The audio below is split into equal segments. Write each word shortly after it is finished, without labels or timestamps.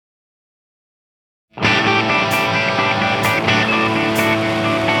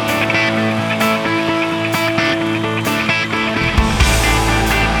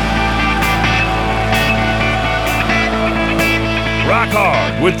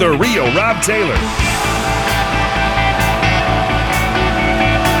with the real Rob Taylor.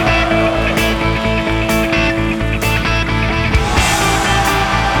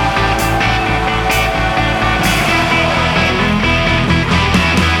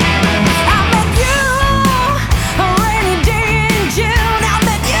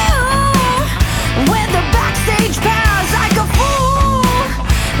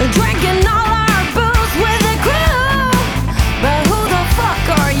 Drinking all our booze with a crew, but who the fuck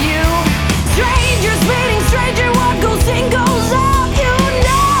are you? Strangers meeting stranger, what goes in goes out. You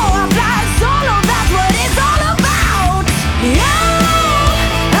know I fly solo, that's what it's all about. Yeah,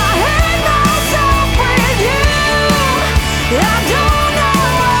 I hate myself with you. I don't know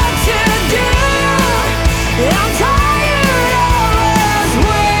what to do. I'm tired of us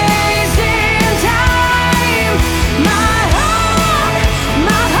wasting time.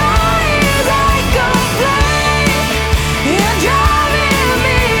 My heart is like a flame. You're driving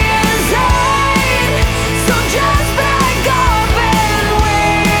me insane. So just back up and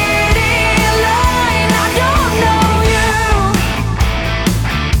wait in line. I don't know you.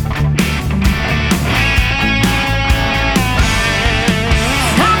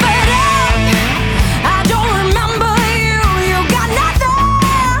 I'm fed up. I don't remember you. You got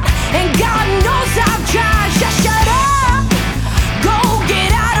nothing, and God knows I've tried. Shut up. Go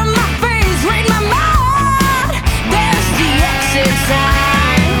get out of my face, read my mind. There's the exit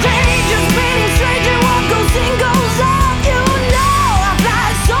sign. Strangers meeting stranger, what goes in goes out. You know I fly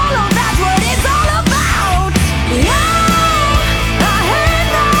solo, that's what it's all about. Yeah, I hate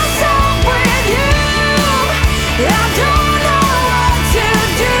myself with you. I don't know what to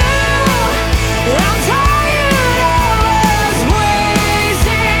do. I'm tired of us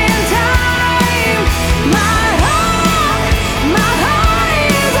wasting time. My heart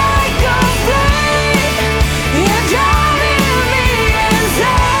is like a flame. You're driving me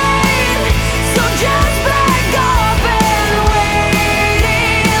insane. So just back up and wait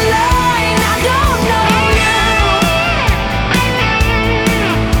in line. I don't know you.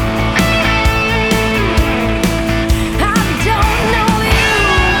 I don't know you.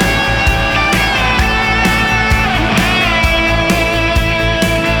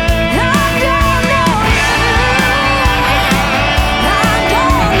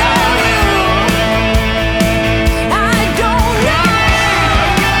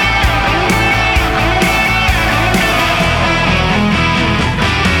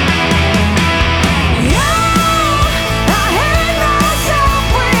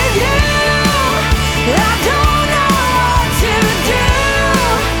 I don't know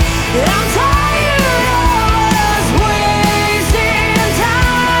I'm tired of us wasting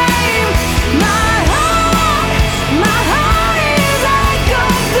time. My heart is like a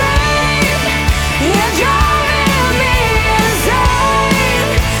flame. You're driving me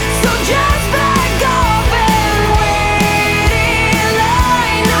insane. So just back up and wait in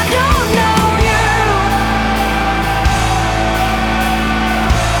line. I don't know you.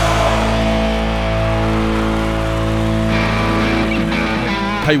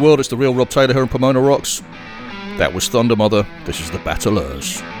 Hey world, it's the real Rob Taylor here in Pomona Rocks. That was Thunder Mother. This is the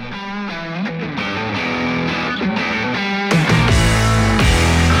Battlers.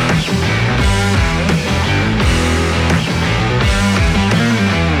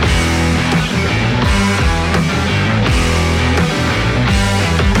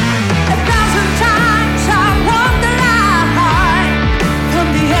 A thousand times I walked the line from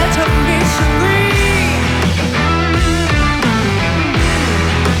the edge of misery.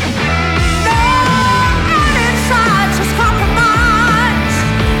 No, and inside just compromise.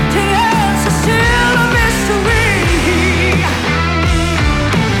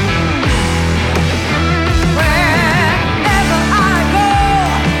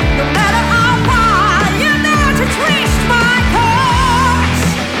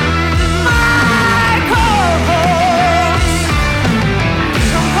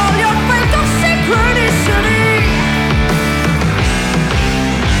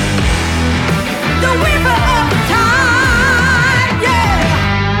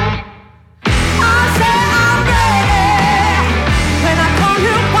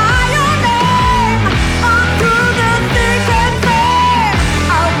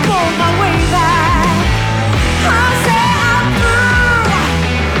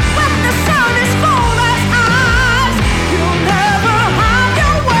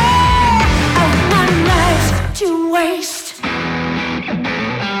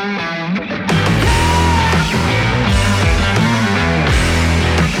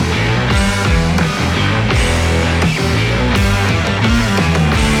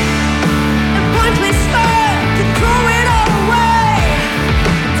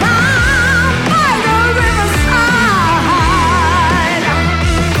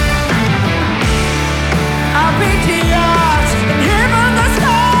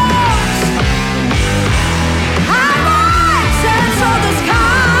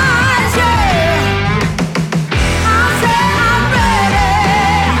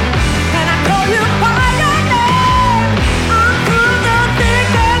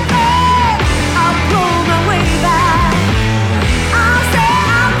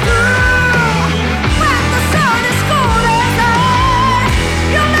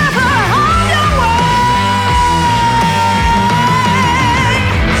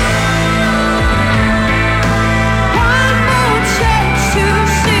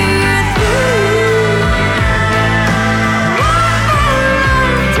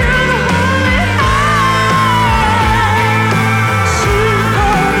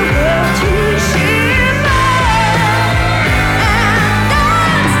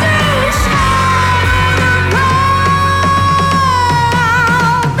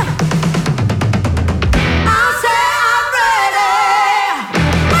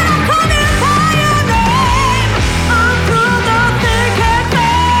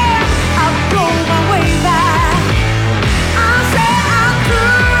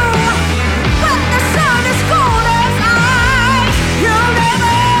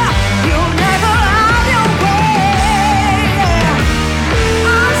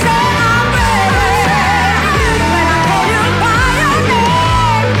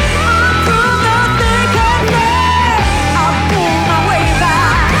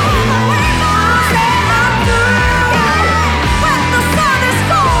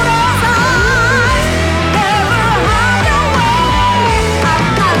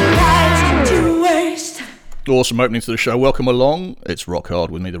 Awesome opening to the show. Welcome along. It's Rock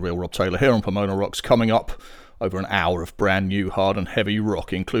Hard with me, the real Rob Taylor, here on Pomona Rocks. Coming up, over an hour of brand new hard and heavy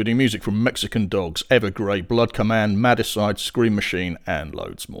rock, including music from Mexican Dogs, Evergrey, Blood Command, Madicide, Scream Machine, and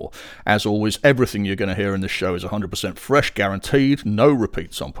loads more. As always, everything you're going to hear in this show is 100% fresh, guaranteed, no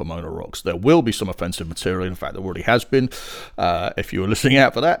repeats on Pomona Rocks. There will be some offensive material, in fact there already has been, if you were listening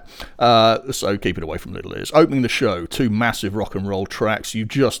out for that, so keep it away from little ears. Opening the show, two massive rock and roll tracks. You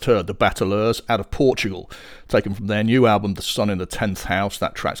just heard the Battleurs out of Portugal, taken from their new album, The Sun in the 10th House.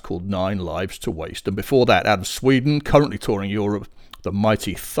 That track's called 9 Lives to Waste. And before that, out of Sweden, currently touring Europe, the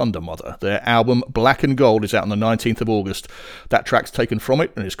mighty Thunder Mother. Their album, Black and Gold, is out on the 19th of August. That track's taken from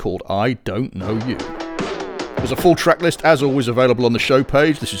it and is called I Don't Know You. There's a full track list, as always, available on the show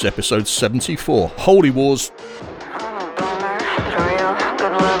page. This is episode 74, Holy Wars. I'm a bummer, but a real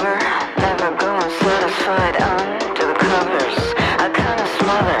good lover. Never going satisfied under the covers. I kinda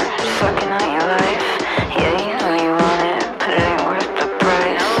smother, sucking out your life. Yeah, you know you want it, but it ain't worth the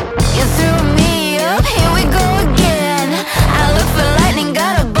price. You threw me up, here we go again. I look for lightning,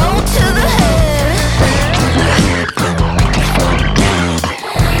 got a bolt to the head.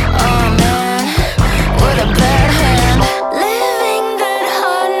 Oh man, what a bad hand. Living that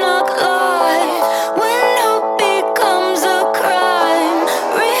hard knock life, when hope becomes a crime.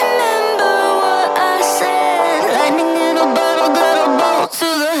 Remember what I said, lightning in a bottle, got a bolt to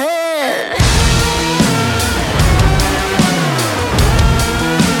the head.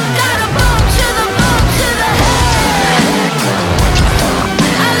 Got a bolt to the head.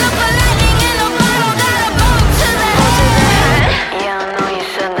 I look for lightning in a bottle, got a bolt to the head. Yeah, I know you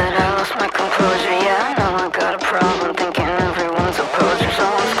said that I lost my composure. Yeah, I know I got a problem thinking everyone's a poser. So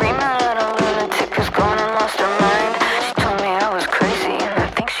I'm screaming at a lunatic who's gone and lost her mind. She told me I was crazy, and I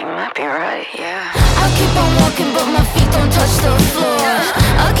think she might be right, yeah. I'll keep on walking, but my feet don't touch the floor.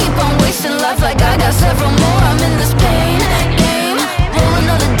 I'll keep on wasting life like I got several more. I'm in this pain game, roll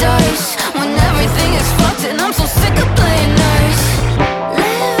another dice. When everything is fucked and I'm so sick of playing nice.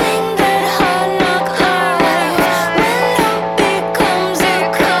 Living that hard knock life, when hope becomes a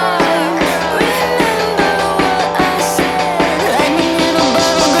crime. Remember what I said, lightning in a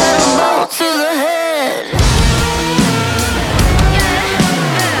bottle, got a bolt to the head.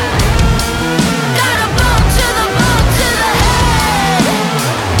 Got a bolt to the head.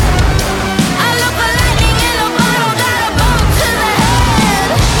 I look for lightning in a bottle, got a bolt to the head.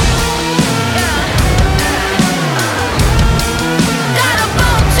 Got a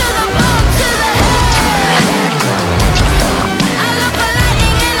bolt to the head. I look for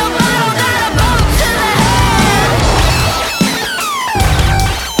lightning in a bottle, got a bolt to the head.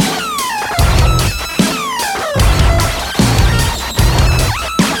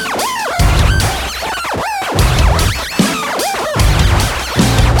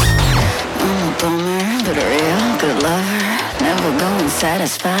 I'm a bummer, but a real good lover. Never going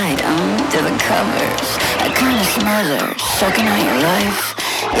satisfied under the covers. I kinda smother, sucking out your life.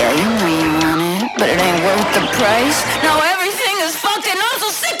 Yeah, you know you want it, but it ain't worth the price. Now everything is fucked and I'm so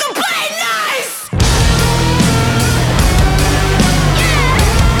sick of playing nice.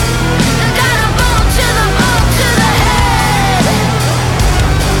 Got a bolt to the head.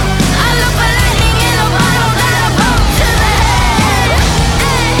 I look for lightning in a bottle, got a bolt to the head.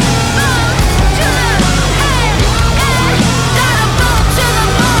 Bolt to the head. Got a bolt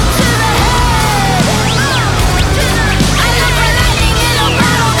to the head. I look for lightning in a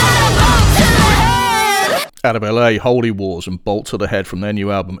bottle, got a bolt to the head. Out of LA, Holy Wars and Bolt to the Head from their new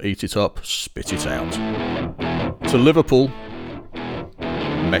album, Eat It Up, Spit It Out. To Liverpool,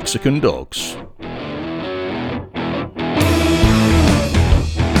 Mexican Dogs.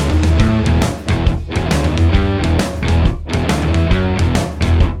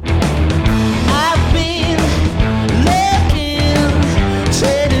 I've been looking,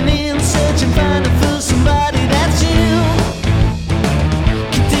 trading in, searching, finding for somebody that's you.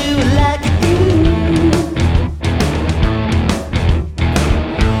 Can do it like you do.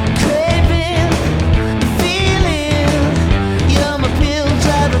 Craving the feeling. You're my pill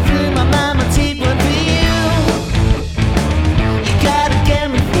driving through my mind, my tears.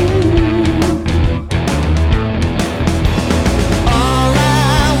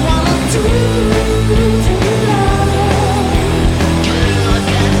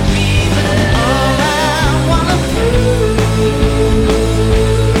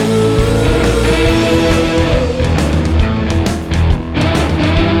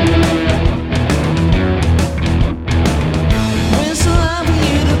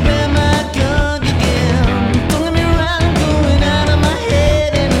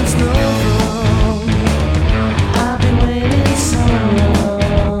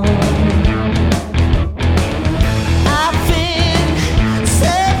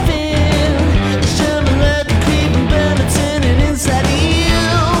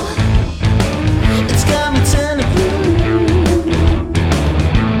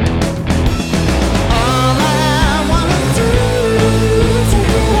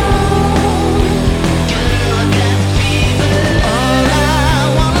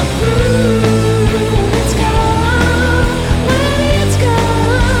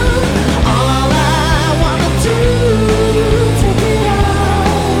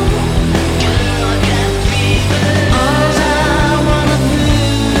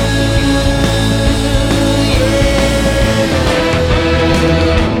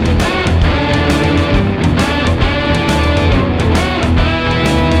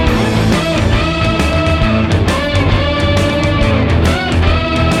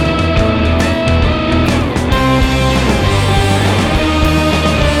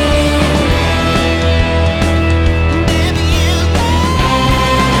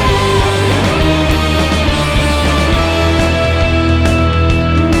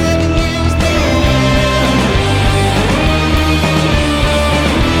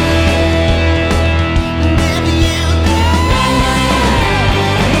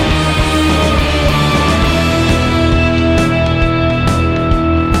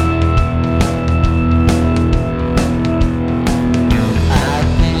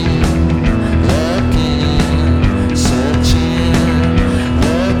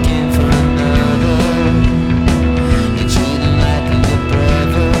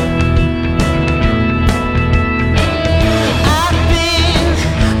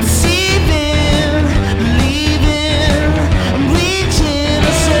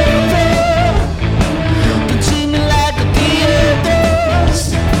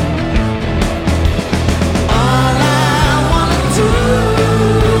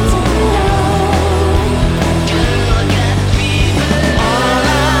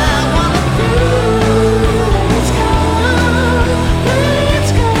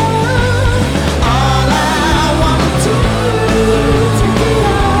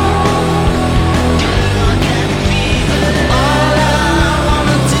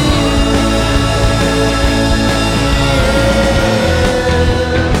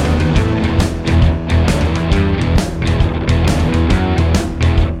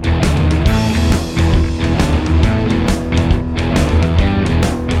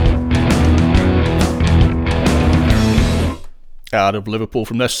 out of Liverpool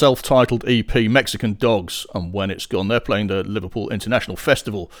from their self-titled EP Mexican Dogs, and When It's Gone. They're playing the Liverpool International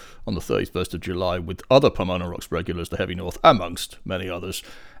Festival on the 31st of July with other Pomona Rocks regulars, the Heavy North, amongst many others,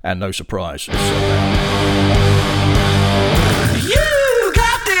 and no surprise, it's sold out. You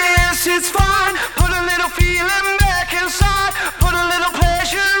got this, it's fine. Put a little feeling back inside. Put a little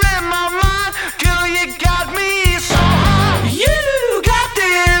pleasure in my mind. Girl, you got me so high. You got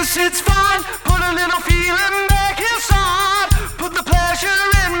this, it's fine. Put a little feeling back inside. Put the pleasure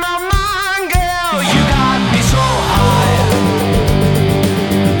in my mind. Girl, you got me so high.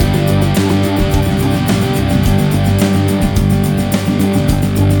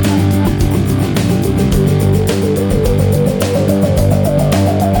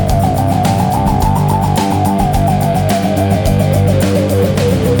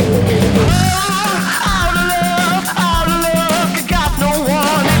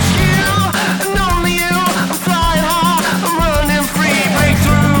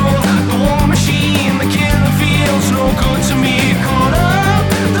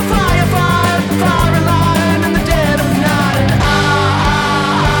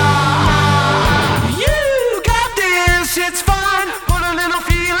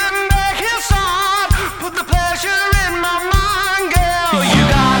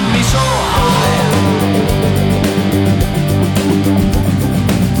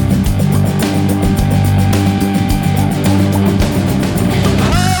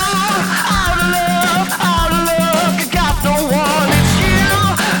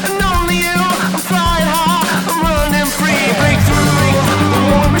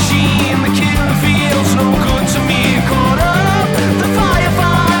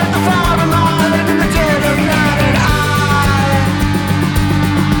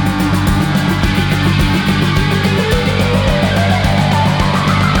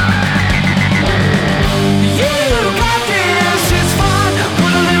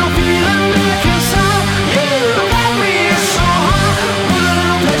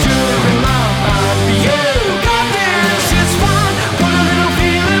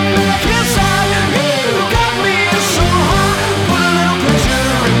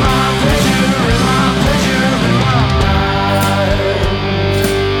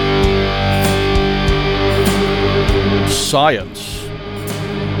 Science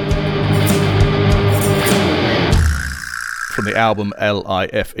from the album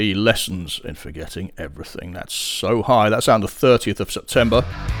LIFE, Lessons in Forgetting Everything. That's so high. That's out on the 30th of September.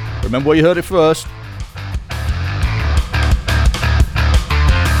 Remember where you heard it first.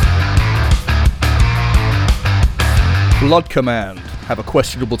 Blood Command have a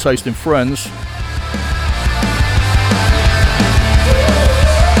questionable taste in friends.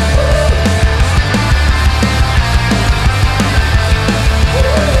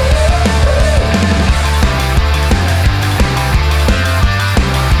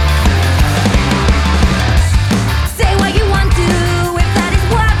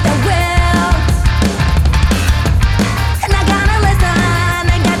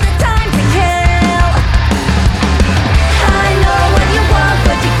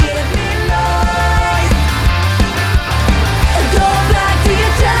 Give me love.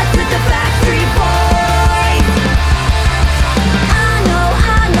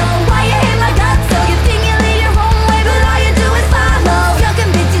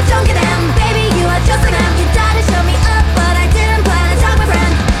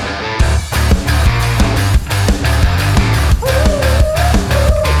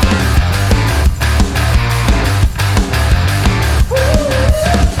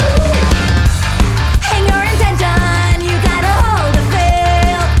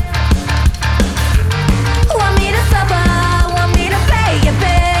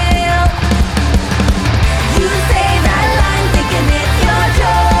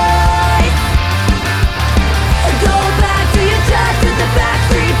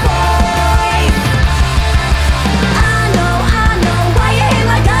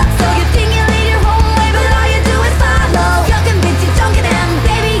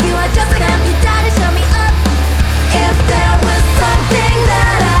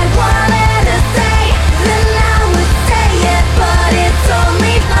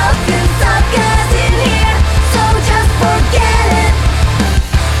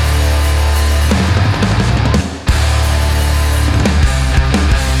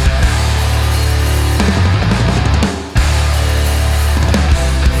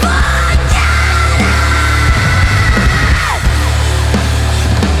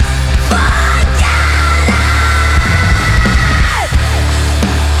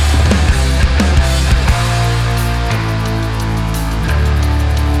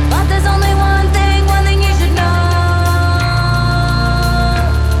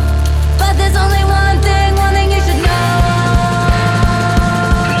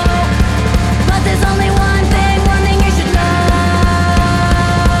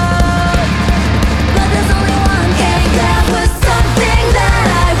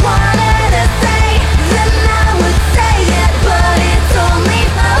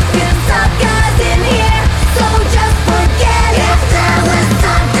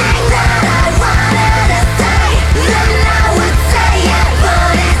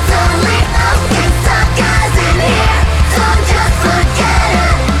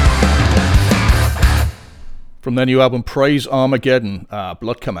 From their new album Praise Armageddon,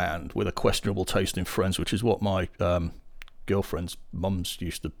 Blood Command with a questionable taste in friends, which is what my girlfriend's mums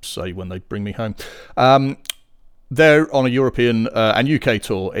used to say when they'd bring me home. They're on a European and UK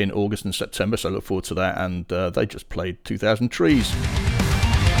tour in August and September, so I look forward to that. And they just played 2000 Trees.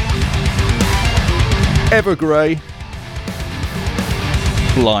 Evergrey,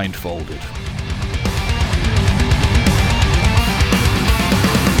 Blindfolded.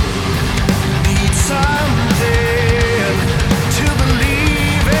 Need something to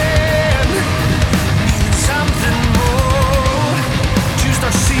believe in. Need something more to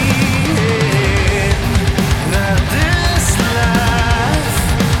start seeing that this life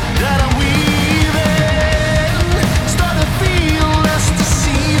that I'm weaving start to feel less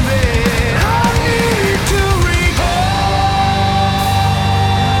deceiving. I need to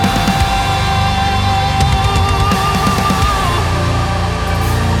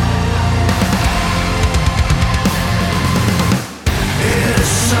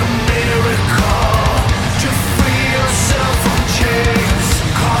it's a miracle to free yourself from chains.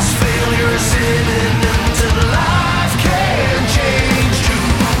 'Cause failure's imminent and life can change to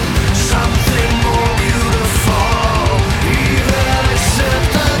something more beautiful, even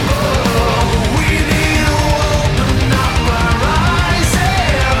acceptable. We need to open up our eyes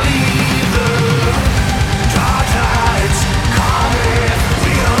and leave the dark tides coming.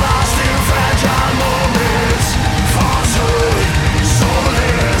 We are lost in fragile moments, falsehood,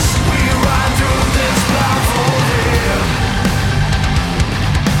 soulless. We run through this blindfolded.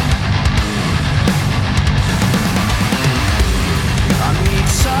 I need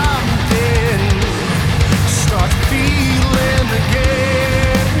something to start feeling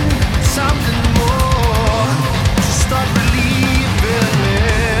again. Something more to start believing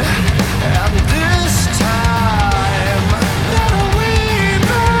in. And this time that we've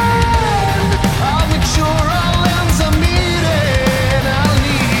been, I'll make sure our lands are meeting. I'll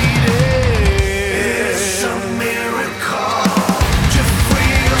need it. It's a miracle to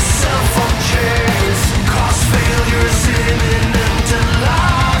free yourself from chains. 'Cause failure's imminent and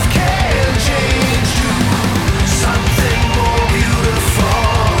life can change to something more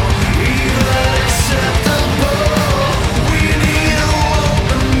beautiful, even acceptable. We need to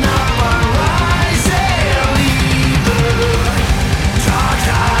open up our eyes and leave the dark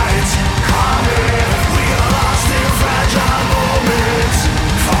tides coming. We are lost in fragile moments,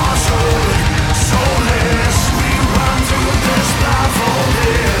 falsehood, soulless. We run through this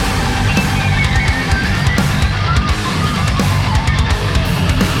blindfolded.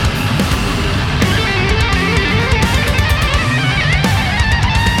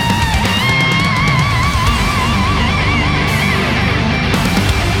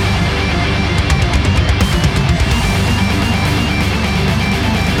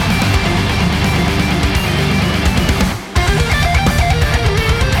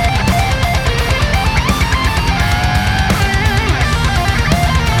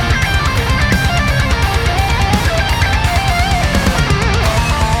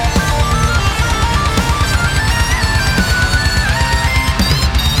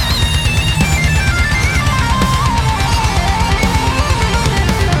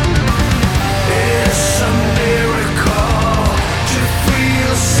 It's a miracle to free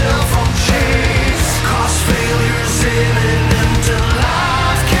yourself from chains. 'Cause failure's imminent and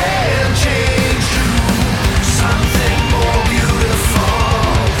life can change to something more beautiful,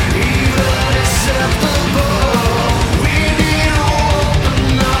 even acceptable. We need to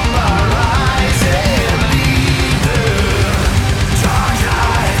open up our eyes and leave the dark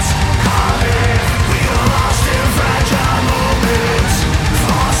tides coming. We are lost in fragile moments,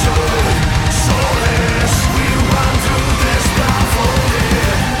 falsehood, soulless. We run through this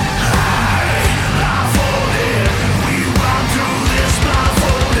blindfolded. Blindfolded. We run through this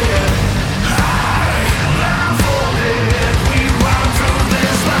blindfolded. Blindfolded. We run through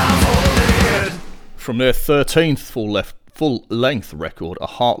this blindfolded. From their 13th full-length record, A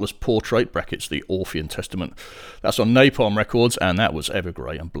Heartless Portrait, brackets the Orphean Testament. That's on Napalm Records, and that was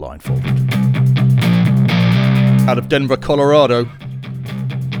Evergrey and Blindfolded. Out of Denver, Colorado,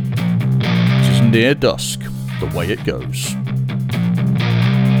 this is Near Dusk, The Way It Goes.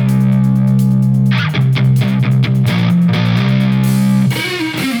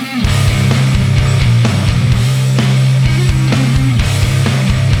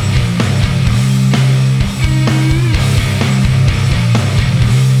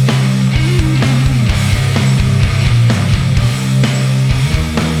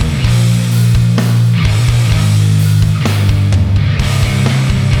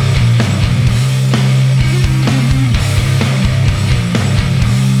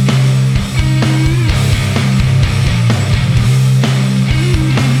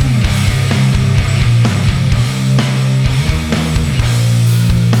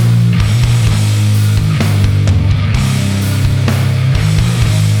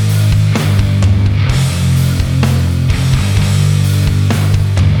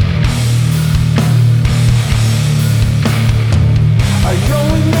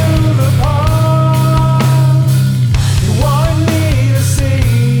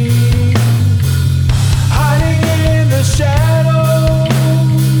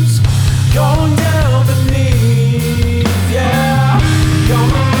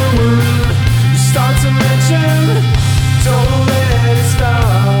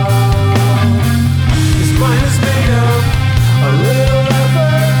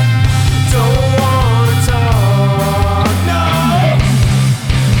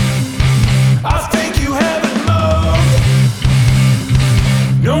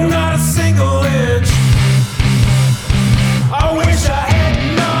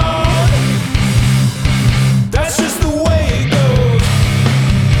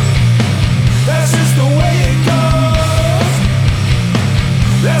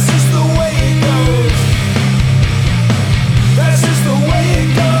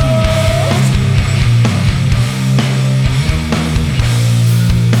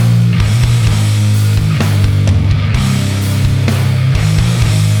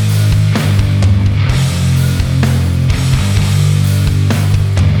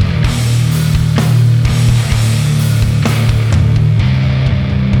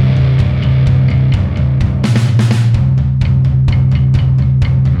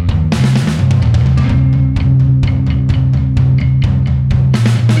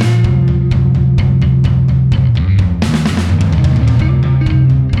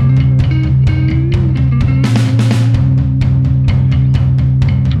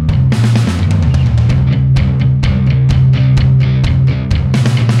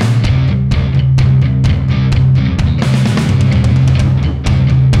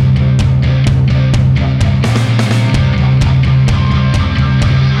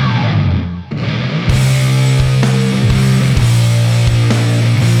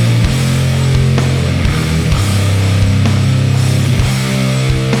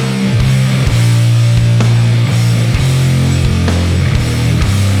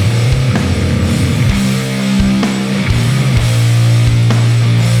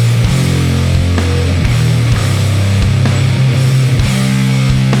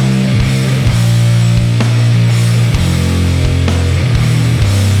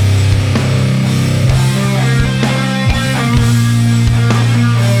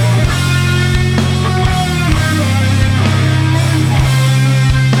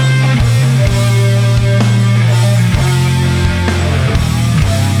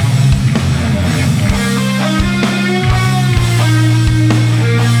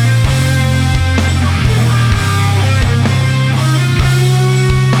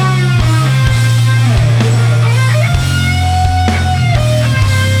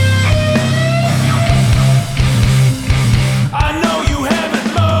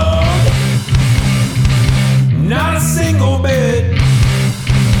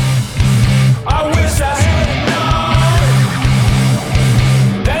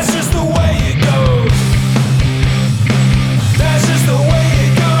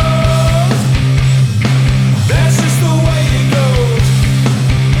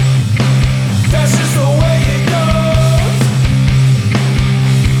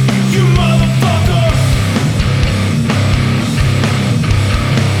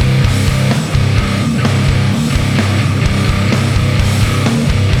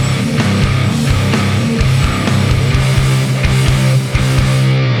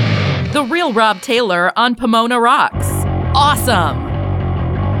 Real Rob Taylor on Pomona Rocks. Awesome!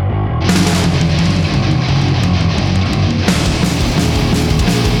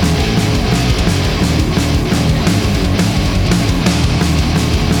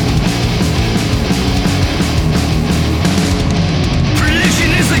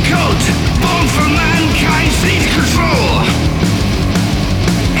 Religion is a cult, born for mankind's need control.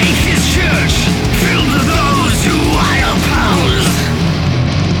 Atheist church, filled with those who wild powers.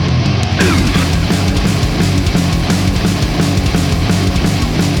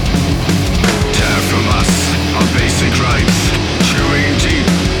 Tear from us our basic rights, chewing deep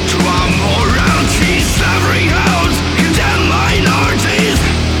to our morality, slavering out, condemn minorities.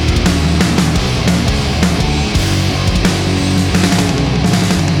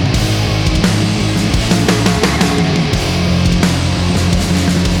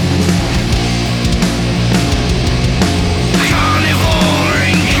 Carnivore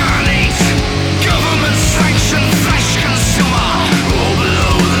incarnate, government-sanctioned flesh consumer, all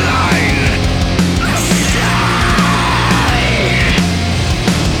below the line. Let's die.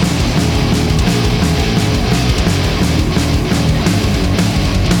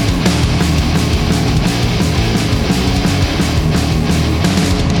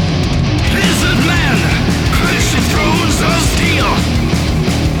 Lizard men, perched in thrones of steel.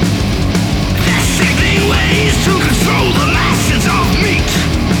 Their sickening ways to control the masses of meat.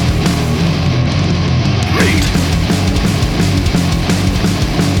 Meat.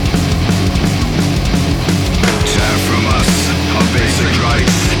 Tear from us our basic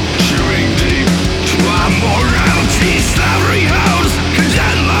rights, chewing deep to our morality, slavering house,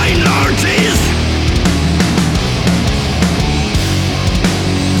 condemn minorities.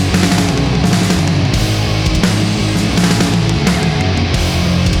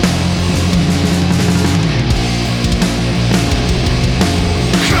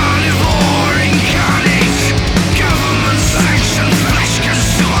 Carnivore incarnate, government-sanctioned flesh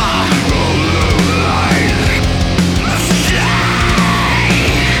consumer, all below the line. Let's die.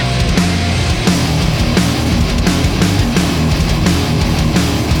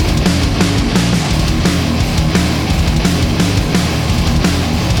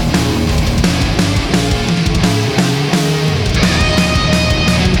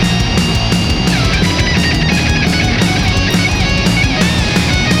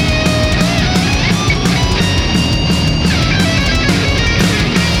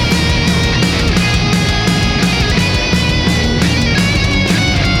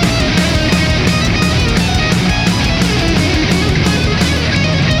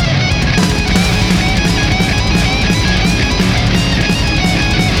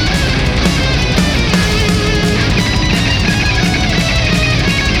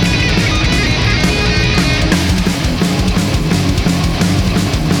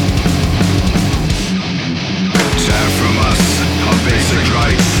 Tear from us our basic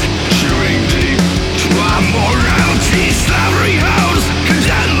rights, chewing deep to our morality, slavering house,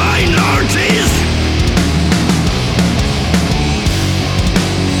 condemn minorities.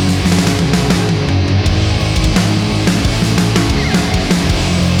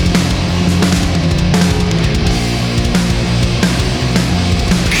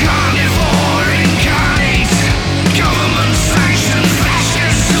 Carnivore incarnate, government-sanctioned flesh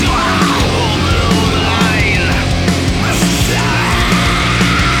consumer, all below the line. Let's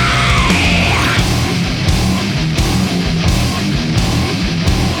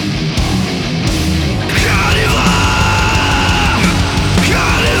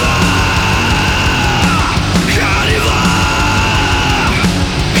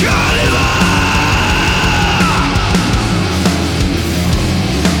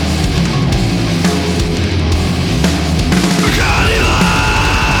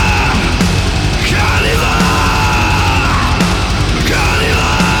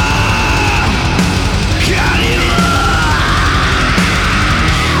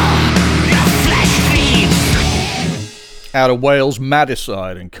Out of Wales,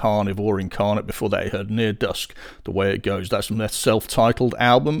 Madicide and Carnivore Incarnate. Before that, you heard Near Dusk, The Way It Goes. That's from their self-titled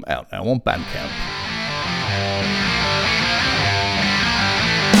album, out now on Bandcamp.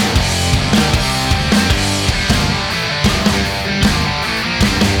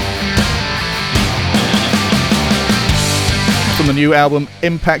 From the new album,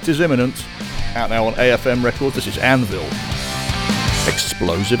 Impact is Imminent, out now on AFM Records, this is Anvil,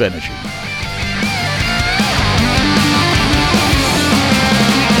 Explosive Energy.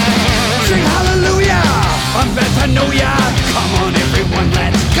 Sing hallelujah, I'm glad to know ya. Come on everyone,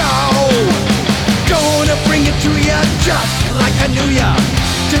 let's go. Gonna bring it to ya just like I knew ya,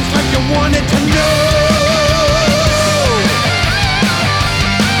 just like you wanted to know.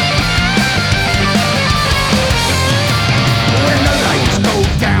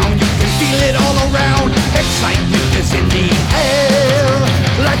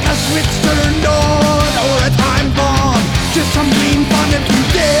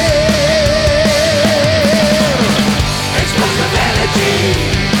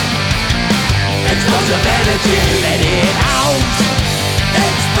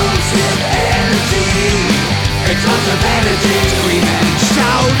 Explosive energy. Scream and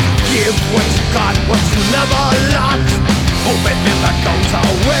shout. Give what you got, what you never lost. Hope it never goes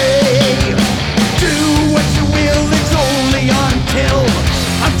away. Do what you will, it's only until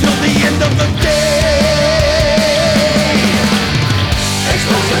the end of the day.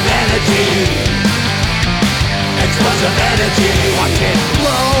 Explosive energy. Explosive energy. Watch it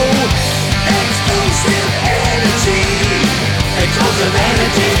grow. Explosive energy. Explosive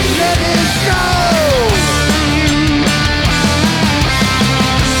energy. Let it go.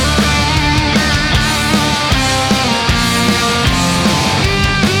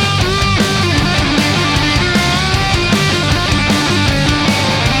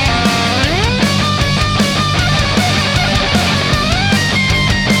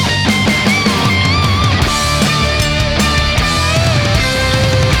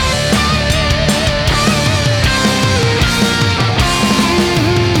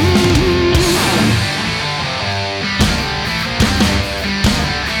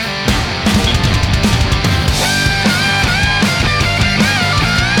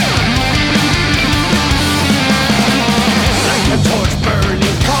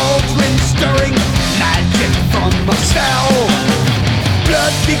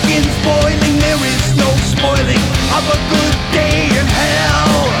 Begins boiling, there is no spoiling of a good day in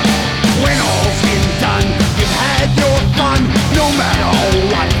hell. When all's been done, you've had your fun, no matter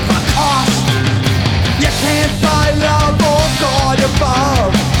what the cost. You can't buy love or God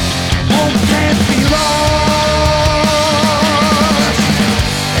above. Hope can't be lost.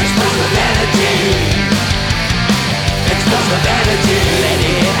 Explosive energy. Explosive energy. Let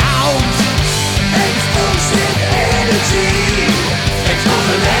it out. Explosive energy.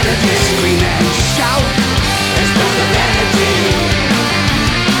 Explosive energy, scream and shout. Explosive energy.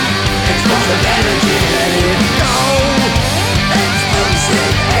 Explosive energy, let it go.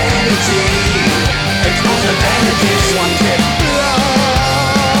 Explosive energy. Explosive energy, watch it blow.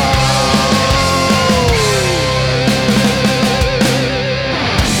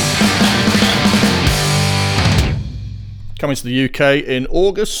 Coming to the UK in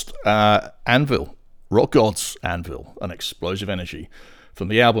August, Anvil. Rock Gods, Anvil, and Explosive Energy. From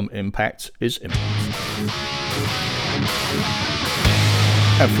the album Impact is Impact.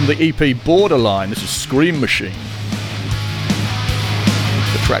 And from the EP Borderline, this is Scream Machine.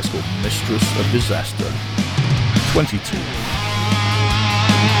 The track's called Mistress of Disaster. 22.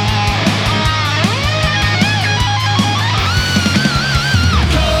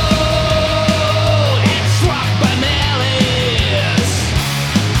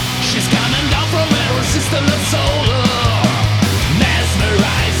 System of solar,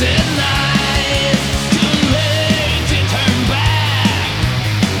 mesmerizing night, too late to turn back.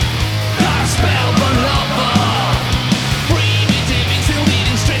 Our spellbound lover, primitive, still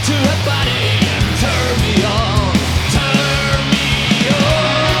leading straight to her body. Turn me on, turn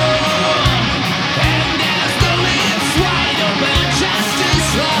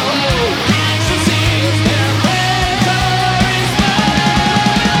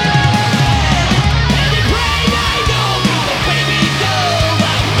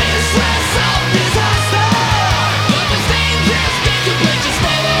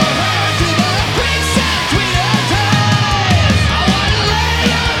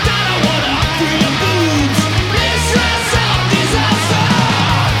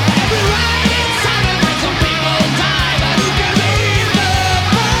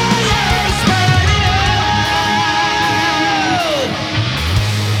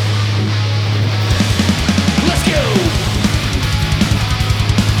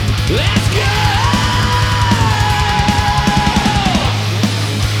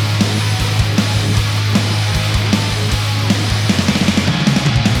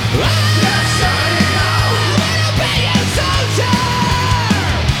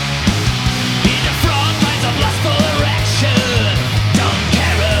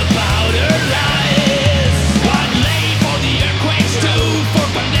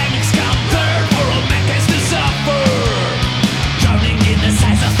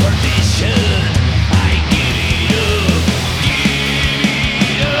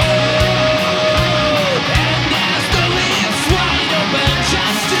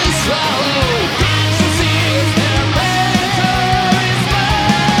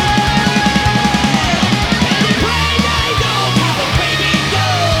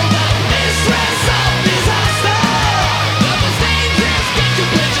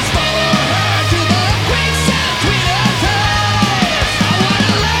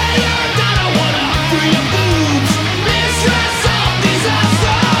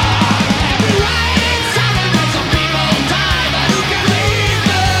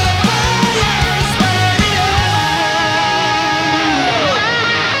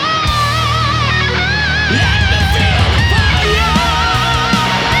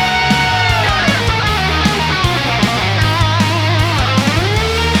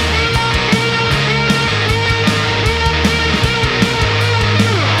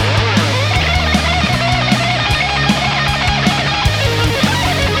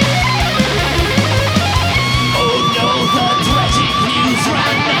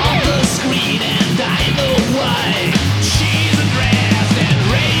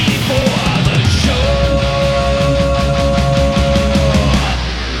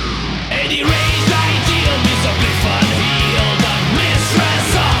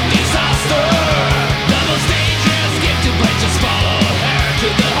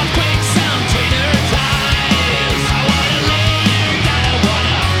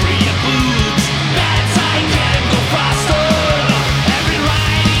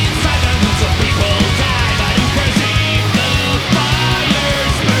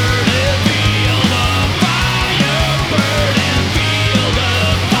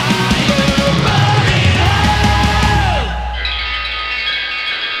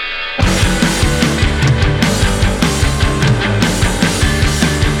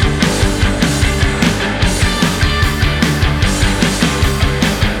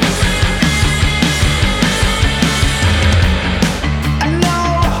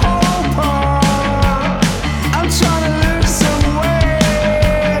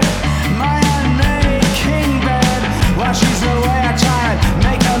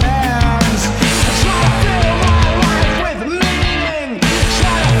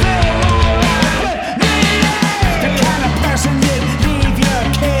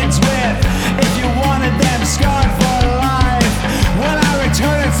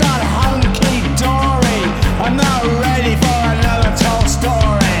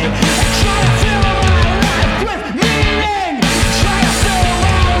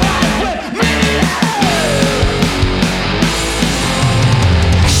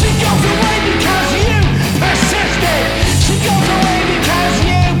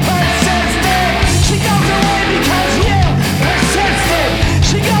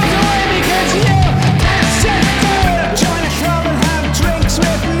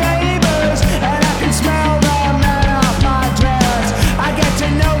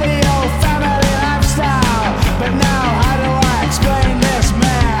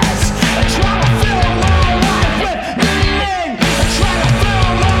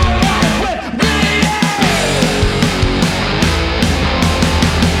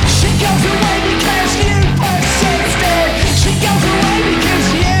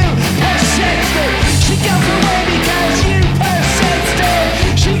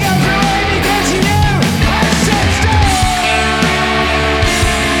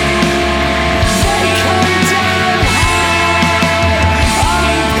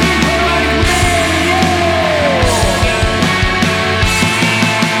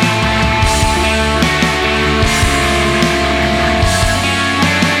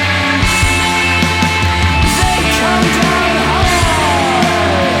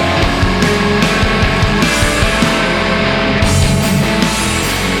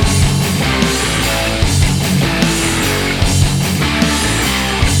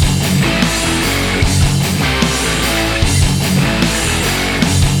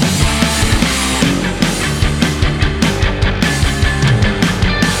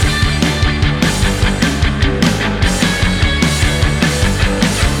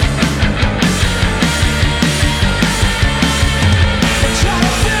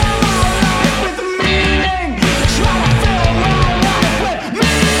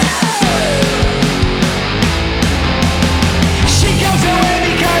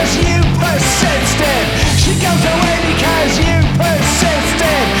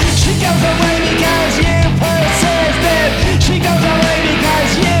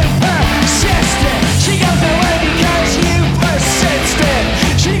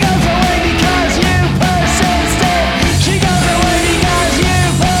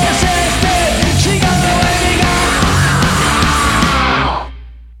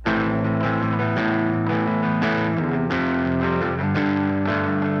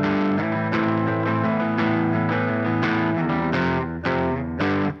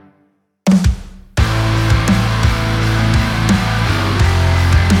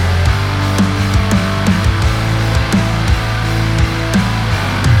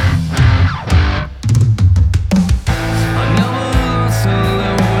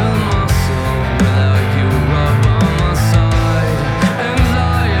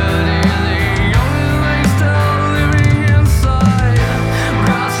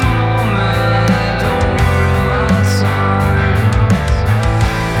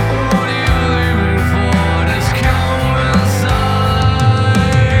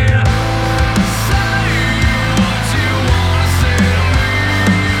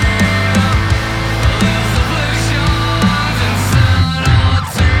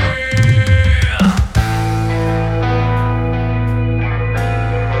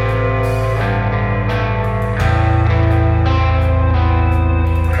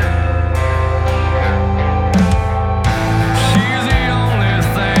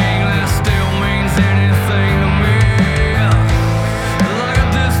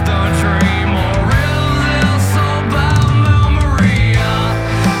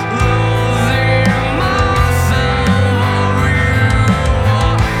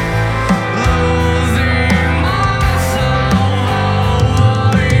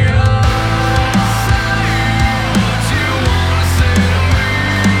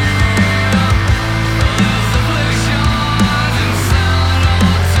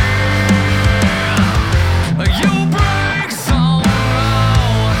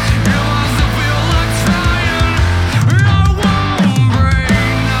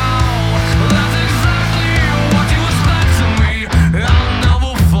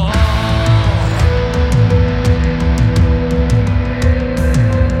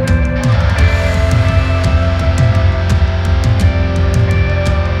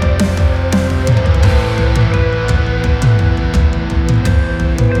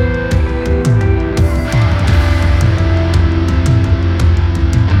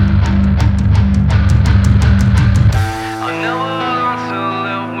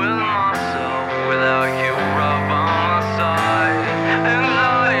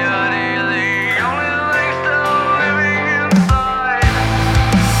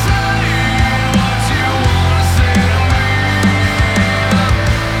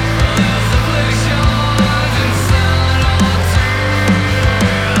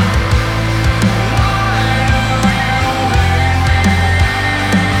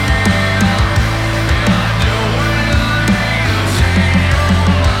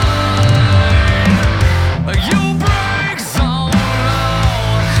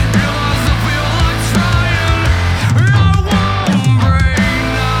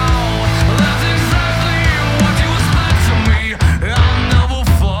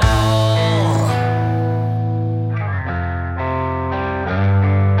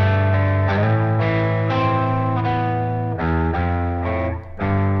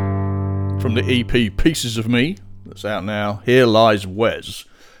the EP Pieces of Me, that's out now. Here Lies Wes,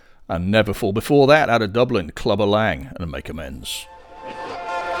 and Neverfall. Before that, out of Dublin, Clubber Lang and Make Amends.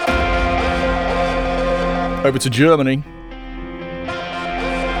 Over to Germany.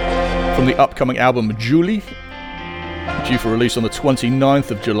 From the upcoming album Julie, due for release on the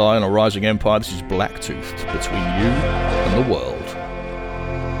 29th of July on a Rising Empire, this is Blacktoothed, Between You and the World.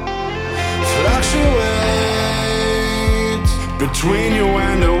 Fluctuate between you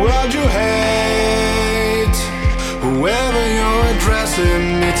and the world you hate. Whoever you're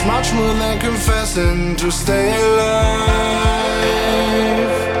addressing, it's much more than confessing to stay alive.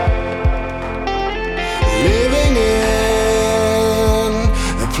 Living in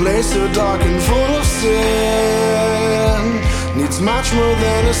a place so dark and full of sin needs much more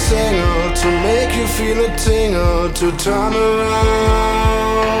than a single to make you feel a tingle to turn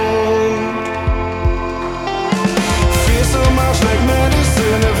around. Feel so much like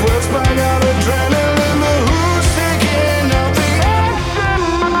medicine if words bring out adrenaline. The who's taking out the action.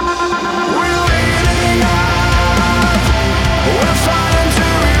 We're leading up. We're fighting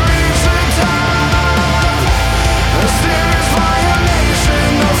till we reach the top. A serious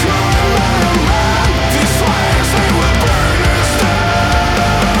violation of your environment. These fires, they will burn us down.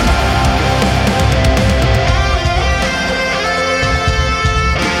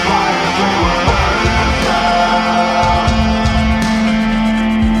 Fires, they will burn us down.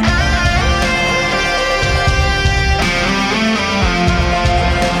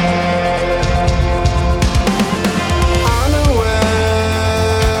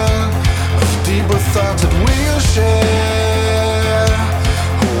 Unaware of deeper thoughts that we'll share.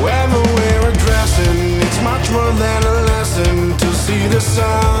 Whoever we're addressing, it's much more than a lesson to see the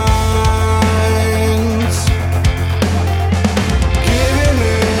signs. Giving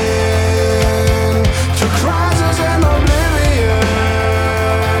in to crisis and oblivion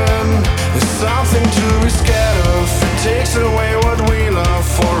is something to be scared of. It takes away what we love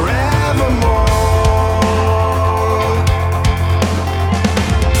forevermore.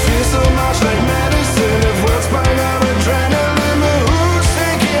 Feel so much like medicine if words bring out adrenaline. The who's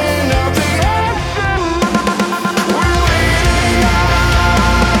taking out the action. We're leading up.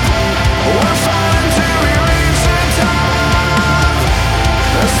 We're fighting till we reach the top.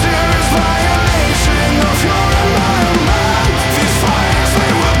 A serious violation of your environment. These fires,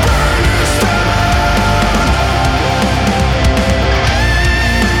 they will burn us down.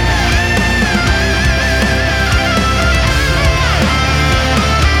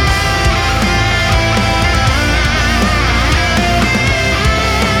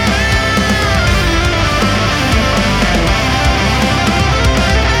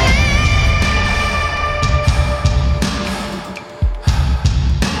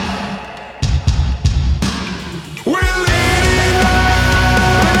 We're leading up.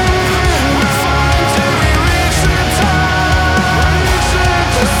 We're fighting till we reach the top.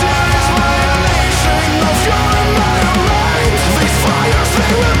 A serious violation of your environment. These fires,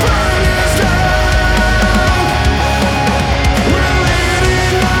 they will burn us down. We're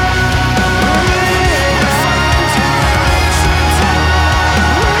leading up. We're fighting till we reach the top.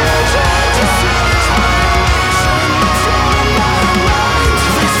 A serious violation of your environment.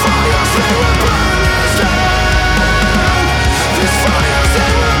 These fires, they will burn us down. These fires,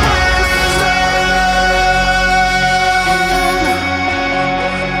 they will burn us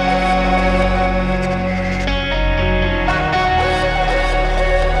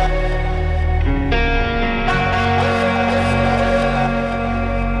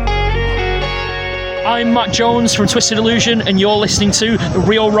I'm Matt Jones from Twisted Illusion, and you're listening to The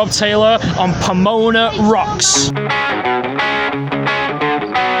Real Rob Taylor on Pomona Rocks.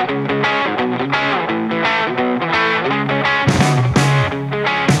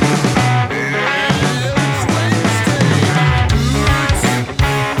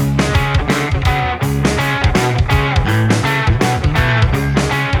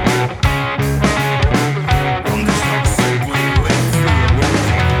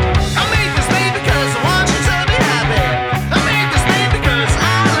 I made this name because I want you to be happy. I made this name because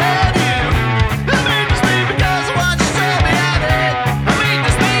I love you. I made this name because I want you to be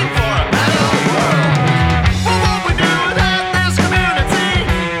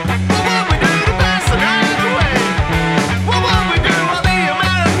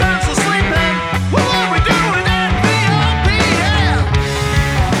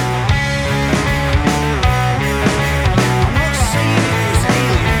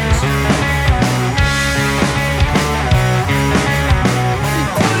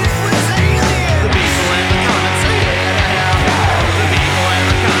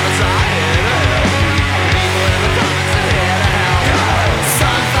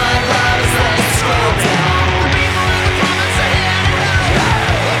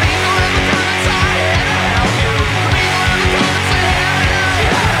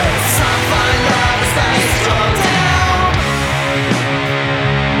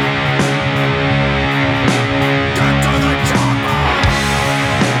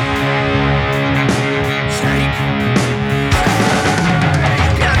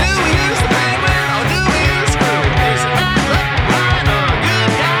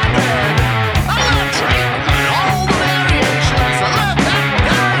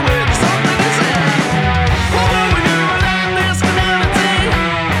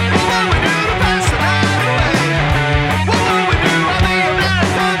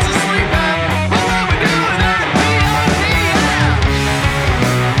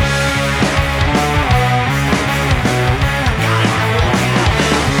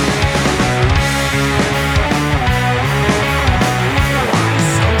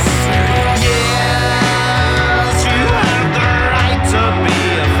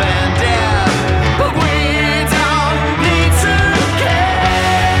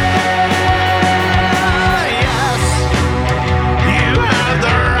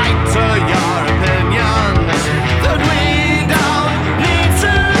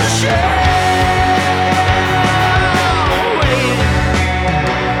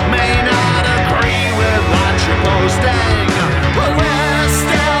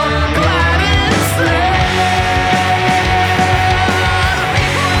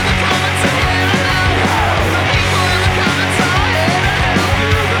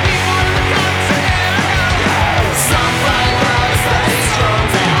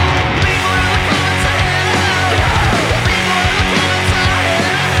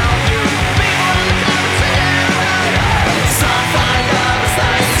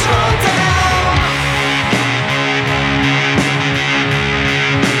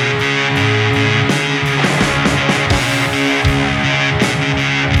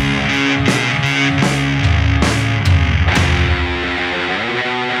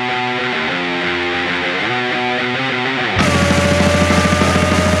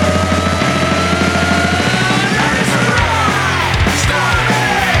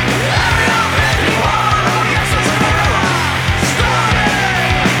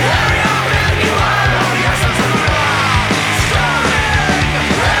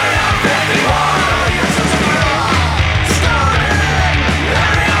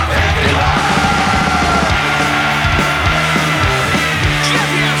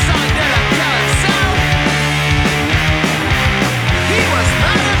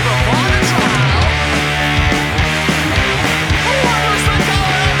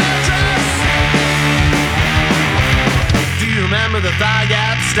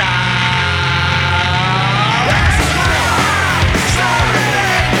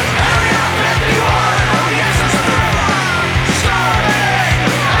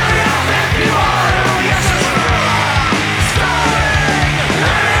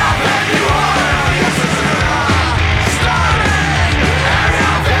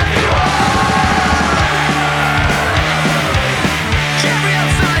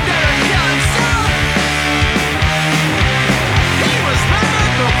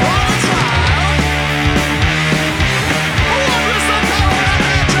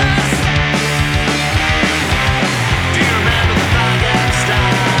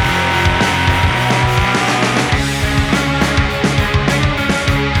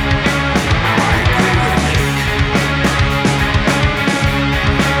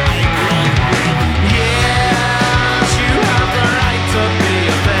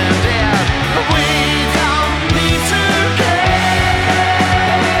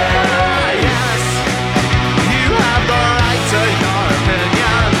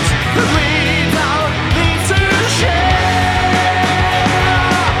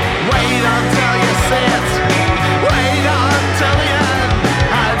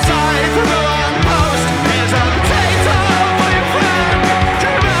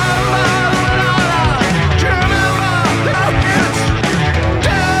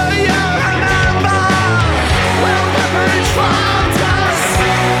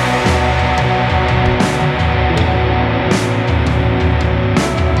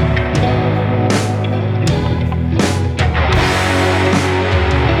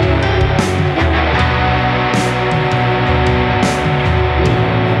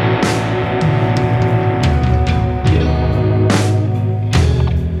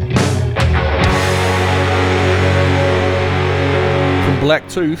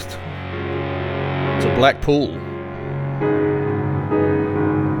Black-Toothed to Blackpool.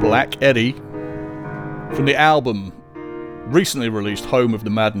 Black Eddie from the album recently released Home of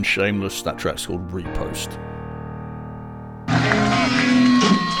the Mad and Shameless. That track's called Repost.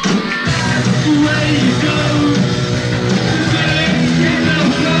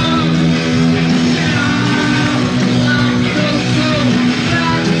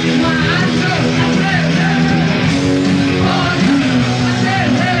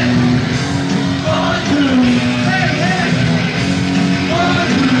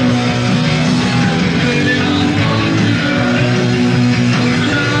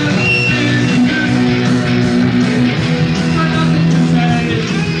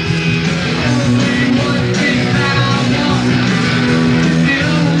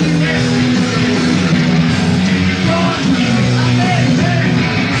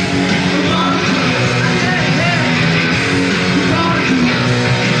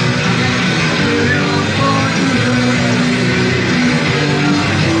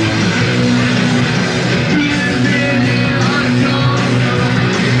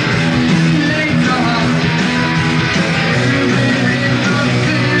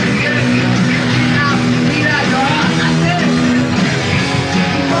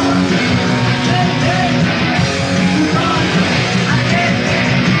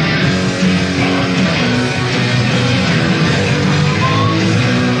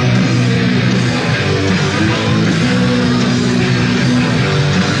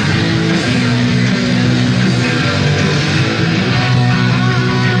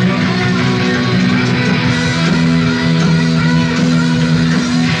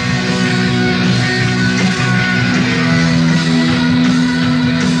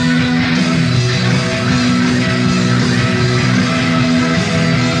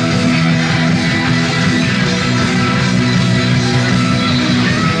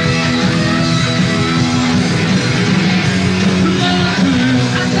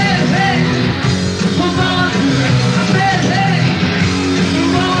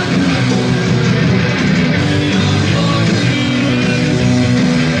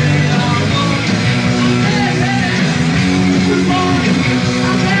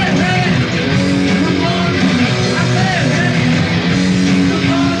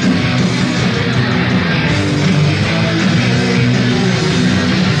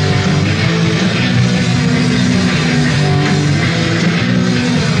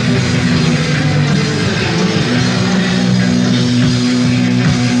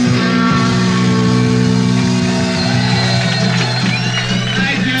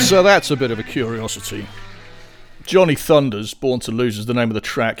 So that's a bit of a curiosity. Johnny Thunders, Born to Lose is the name of the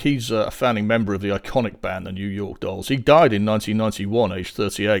track. He's a founding member of the iconic band, the New York Dolls. He died in 1991, aged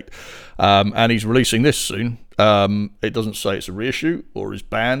 38, and he's releasing this soon. It doesn't say it's a reissue, or his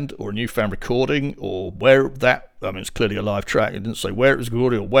band, or a newfound recording, or where that... I mean, it's clearly a live track. It didn't say where it was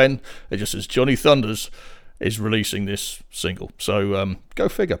recorded or when. It just says Johnny Thunders is releasing this single. So go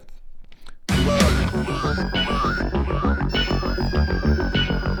figure.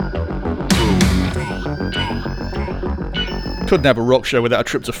 Couldn't have a rock show without a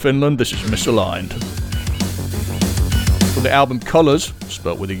trip to Finland. This is Misaligned. From the album Colours,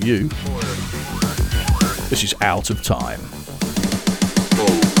 spelt with a U, this is Out of Time.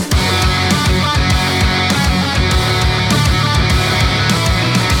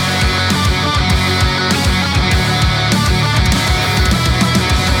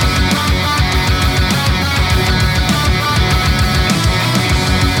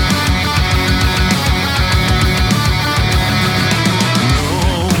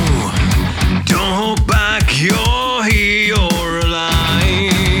 You're here, you're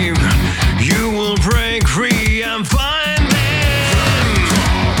alive. You will break free and find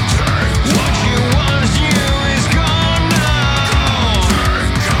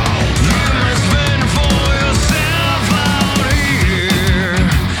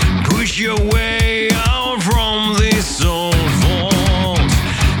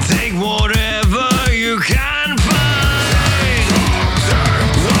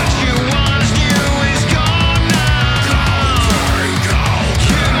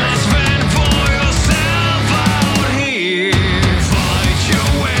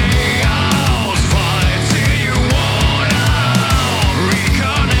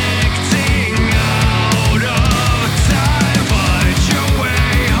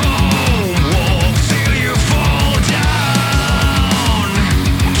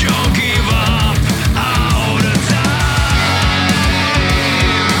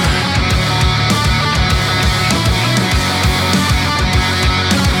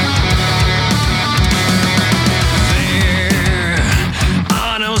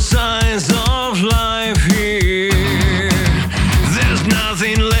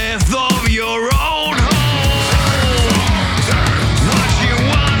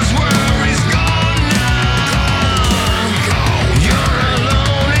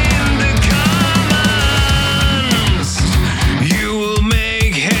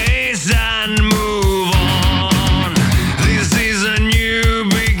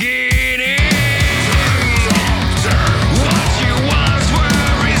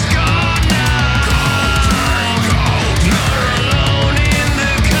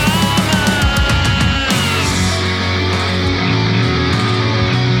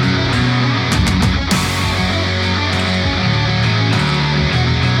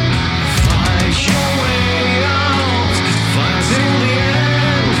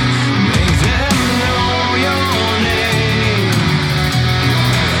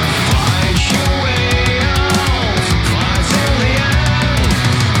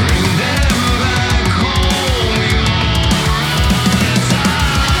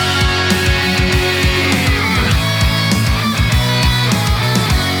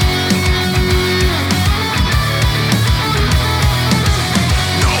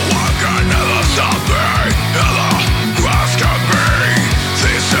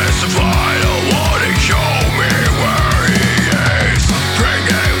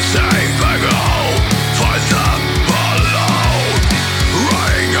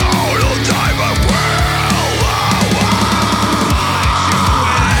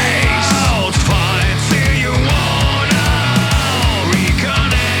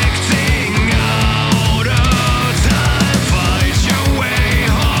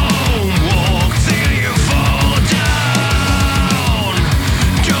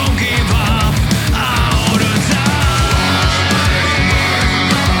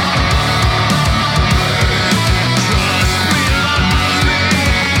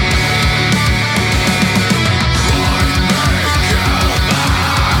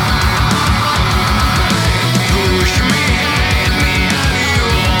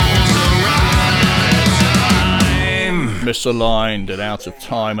misaligned and out of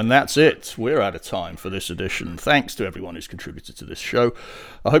time, and that's it. We're out of time for this edition. Thanks to everyone who's contributed to this show.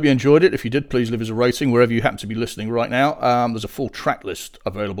 I hope you enjoyed it. If you did, please leave us a rating wherever you happen to be listening right now. There's a full track list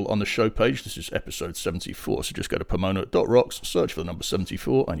available on the show page. This is episode 74, so just go to pomona.rocks, search for the number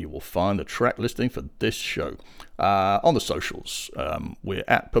 74, and you will find the track listing for this show. On the socials, we're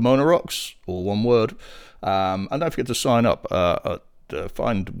at Pomona Rocks, all one word. And don't forget to sign up.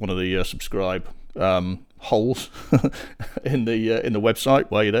 Find one of the subscribe holes in the website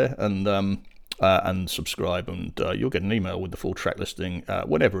while you're there, and subscribe, and you'll get an email with the full track listing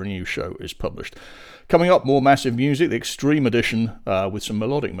whenever a new show is published. Coming up, more massive music, the Extreme Edition, with some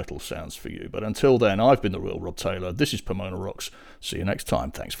melodic metal sounds for you. But until then, I've been the real Rob Taylor. This is Pomona Rocks. See you next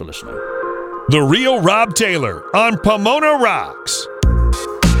time. Thanks for listening. The Real Rob Taylor on Pomona Rocks.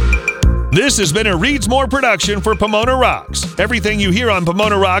 This has been a Reads More production for Pomona Rocks. Everything you hear on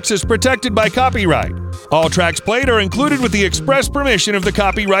Pomona Rocks is protected by copyright. All tracks played are included with the express permission of the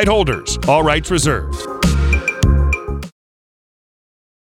copyright holders. All rights reserved.